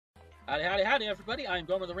Howdy, howdy, howdy, everybody. I'm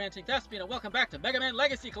Gomer the Ranting Thespian, and welcome back to Mega Man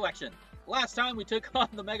Legacy Collection. Last time we took on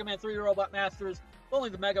the Mega Man 3 Robot Masters, only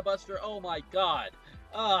the Mega Buster. Oh my god.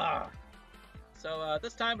 So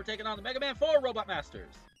this time we're taking on the Mega Man 4 Robot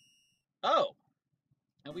Masters. Oh.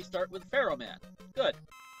 And we start with Pharaoh Man. Good.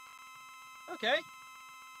 Okay.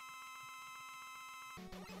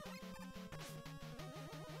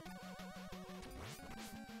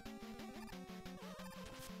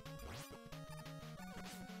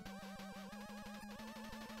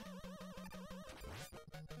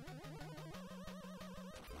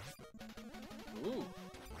 Ooh.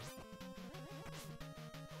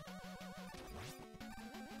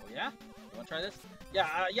 Oh yeah? You wanna try this?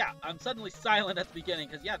 Yeah, I'm suddenly silent at the beginning,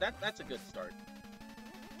 because yeah, that's a good start.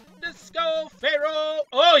 Disco Pharaoh!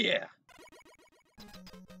 Oh yeah!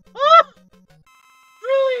 Oh!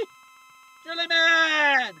 Really? Drilly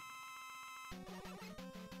Man!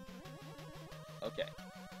 Okay.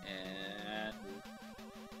 And...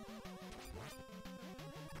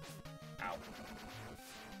 Ow.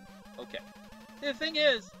 Okay. The thing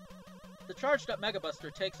is, the charged up Mega Buster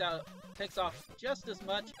takes off just as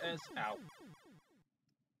much as ow.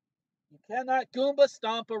 You cannot Goomba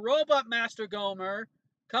stomp a Robot Master, Gomer.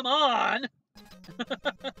 Come on.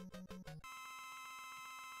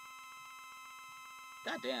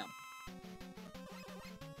 God damn.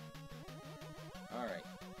 All right.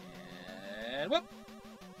 And whoop.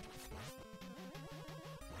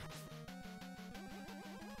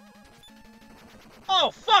 Oh,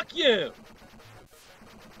 fuck you.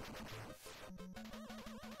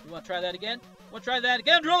 You want to try that again? Want to try that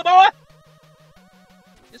again, Driller Boy?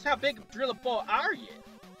 Just how big of a Driller Boy are you?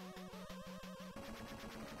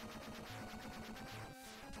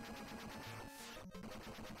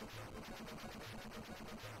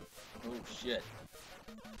 Oh, shit.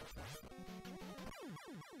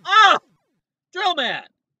 Ah! Drill Man!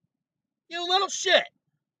 You little shit!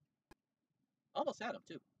 Almost had him,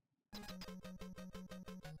 too.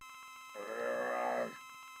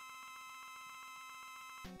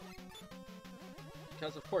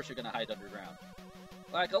 Because of course you're gonna hide underground.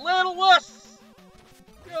 Like a little wuss!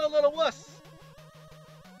 You're a little wuss!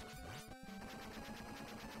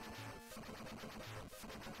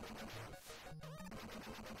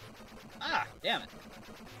 Ah, damn it.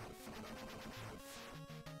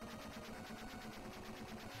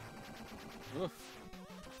 Oof.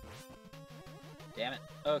 Damn it.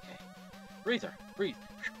 Okay. Breather. Breathe.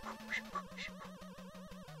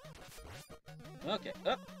 Okay,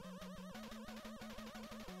 up.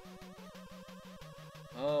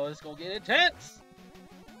 Oh, it's gonna get intense!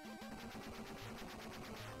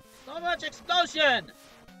 So much explosion!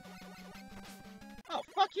 Oh,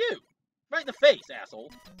 fuck you! Right in the face,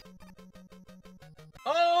 asshole!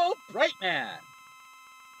 Oh, Bright Man!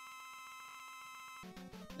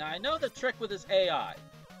 Now, I know the trick with his AI.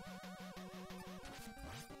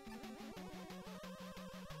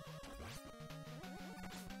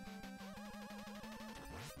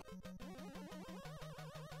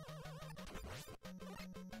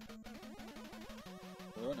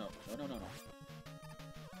 Oh no, no.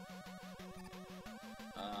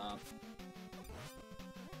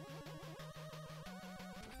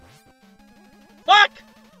 Fuck!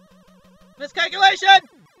 Miscalculation!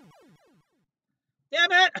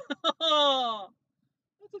 Damn it!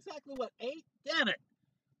 That's exactly what, 8? Damn it!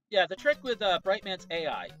 Yeah, the trick with Brightman's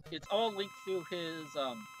AI, it's all linked to his,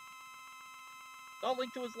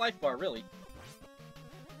 life bar, really.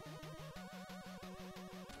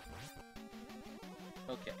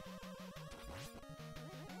 Okay.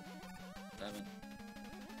 7.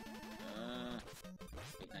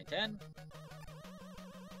 8, 9, 10.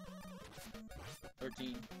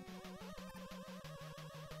 13.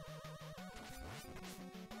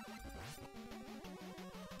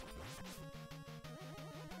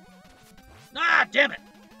 Ah, damn it!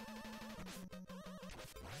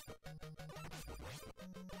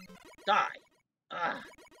 Die. Ah.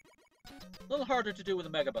 A little harder to do with a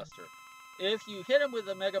Mega Buster. If you hit him with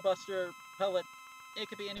a Mega Buster pellet, it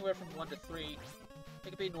could be anywhere from 1 to 3. It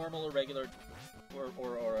could be normal or regular, or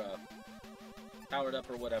powered up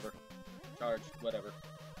or whatever, charged, whatever.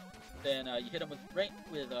 Then you hit him with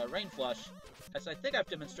Rain Flush, as I think I've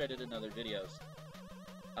demonstrated in other videos.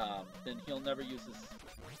 Then he'll never use his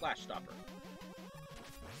Flash Stopper.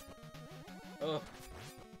 Oh,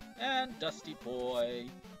 and Dusty Boy.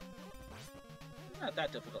 Not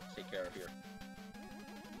that difficult to take care of here.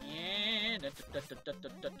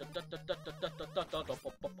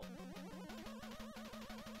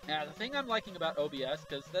 Now, the thing I'm liking about OBS,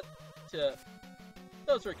 because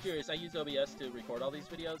those who are curious, I use OBS to record all these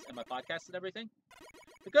videos and my podcasts and everything.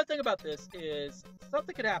 The good thing about this is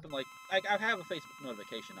something could happen, like, I have a Facebook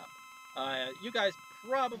notification up. You guys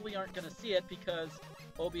probably aren't going to see it because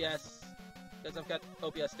I've got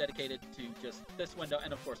OBS dedicated to just this window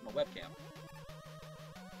and, of course, my webcam.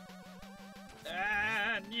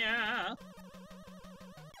 Yeah.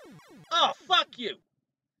 Oh, fuck you!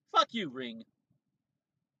 Fuck you, Ring.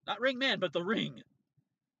 Not Ring Man, but the Ring.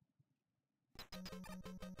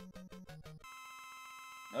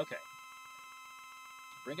 Okay.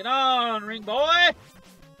 Bring it on, Ring Boy!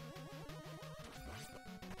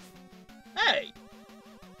 Hey!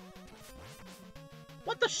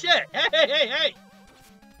 What the shit? Hey, hey, hey, hey!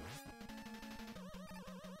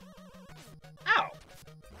 Ow!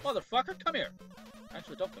 Motherfucker, come here.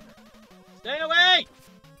 Actually, don't come here. Stay away!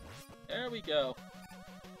 There we go.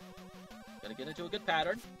 Gotta get into a good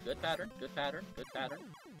pattern. Good pattern, good pattern, good pattern.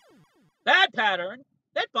 Bad pattern!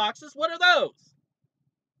 Hitboxes, what are those?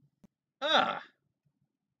 Ah.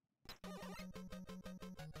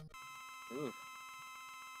 Ooh.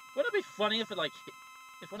 Wouldn't it be funny if it, like,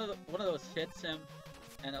 if one of those hits him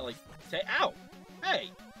and it, like, say, ow!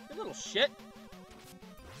 Hey, you little shit!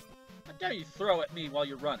 How dare you throw at me while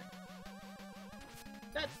you're running?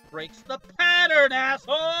 That breaks the pattern,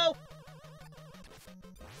 asshole!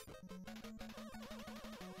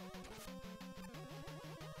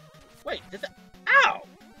 Wait, did that... Ow!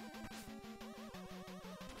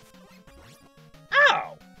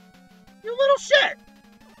 Ow! You little shit!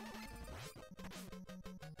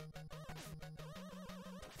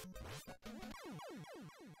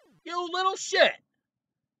 You little shit!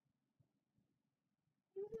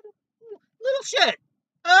 Little shit!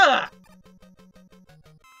 Ugh!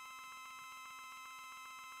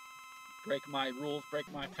 Break my rules,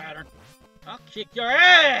 break my pattern. I'll kick your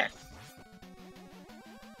ass!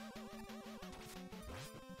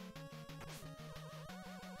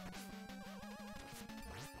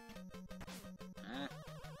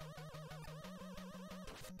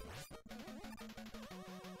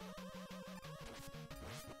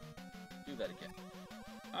 Do that again.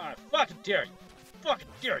 I fucking dare you! Fucking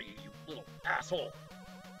dare you, you little asshole!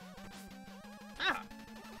 Ah!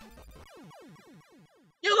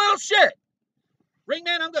 You little shit! Ring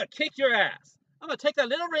Man, I'm gonna kick your ass. I'm gonna take that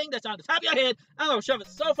little ring that's on the top of your head, I'm gonna shove it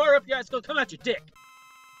so far up your ass it's gonna come out your dick.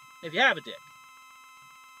 If you have a dick.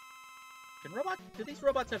 Do these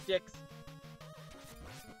robots have dicks?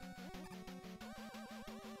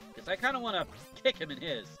 Because I kinda wanna kick him in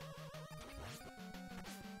his.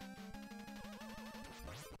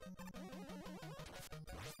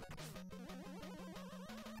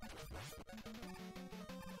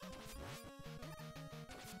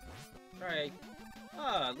 Try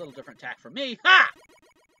a little different tack for me. Ha!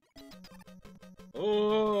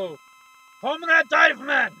 Ooh! Home that dive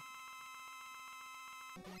man!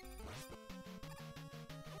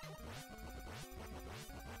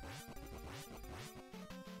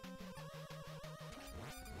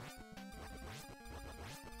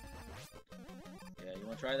 Yeah, you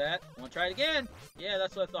wanna try that? You wanna try it again? Yeah,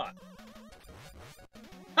 that's what I thought.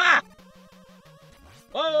 Ha!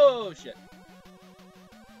 Oh, shit.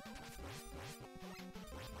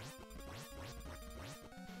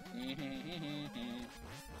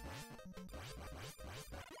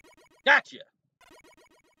 Gotcha!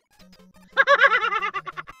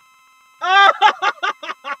 Oh!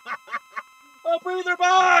 Oh, breather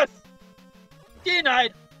boss!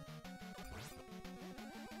 Denied!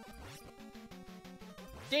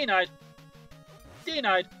 Denied!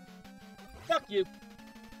 Denied! Fuck you!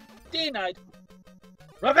 Denied!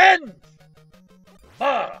 Revenge!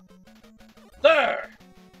 Ha! There!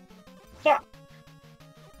 Fuck!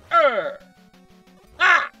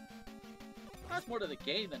 Ah! That's more to the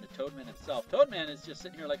game than to Toadman himself. Toadman is just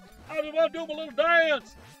sitting here like, I just want to do my little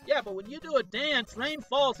dance. Yeah, but when you do a dance, rain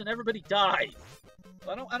falls and everybody dies.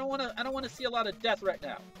 So I don't want to see a lot of death right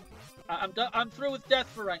now. I'm through with death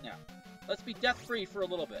for right now. Let's be death free for a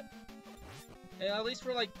little bit. And at least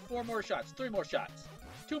for like 4 more shots, 3 more shots,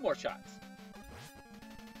 2 more shots.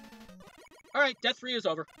 All right, death free is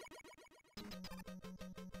over.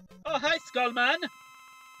 Oh, hi, Skullman.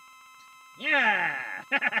 Yeah!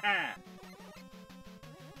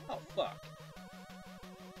 Oh, fuck.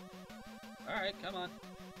 Alright, come on.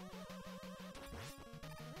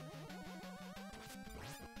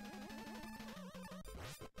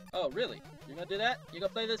 Oh, really? You're gonna do that? You're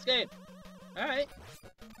gonna play this game? Alright.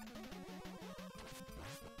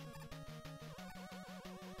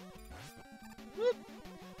 Whoop.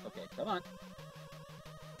 Okay, come on.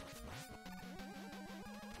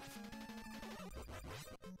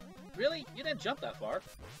 Really? You didn't jump that far.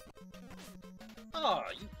 Oh,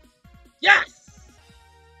 you... Yes!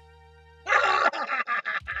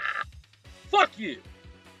 you.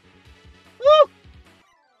 Woo!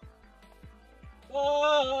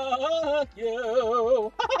 Fuck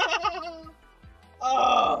you.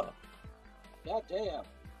 Oh, god damn.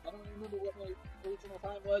 I don't remember what my original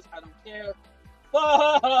time was. I don't care.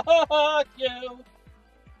 Fuck you.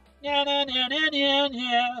 Yeah, yeah, yeah, yeah,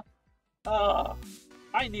 yeah. Oh,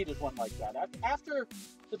 I needed one like that. After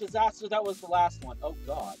the disaster that was the last one. Oh,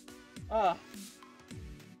 God.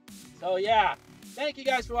 So, yeah. Thank you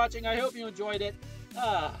guys for watching. I hope you enjoyed it.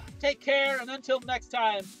 Take care, and until next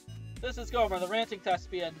time, this is Gomer, the Ranting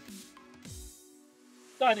Thespian,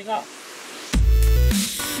 signing off.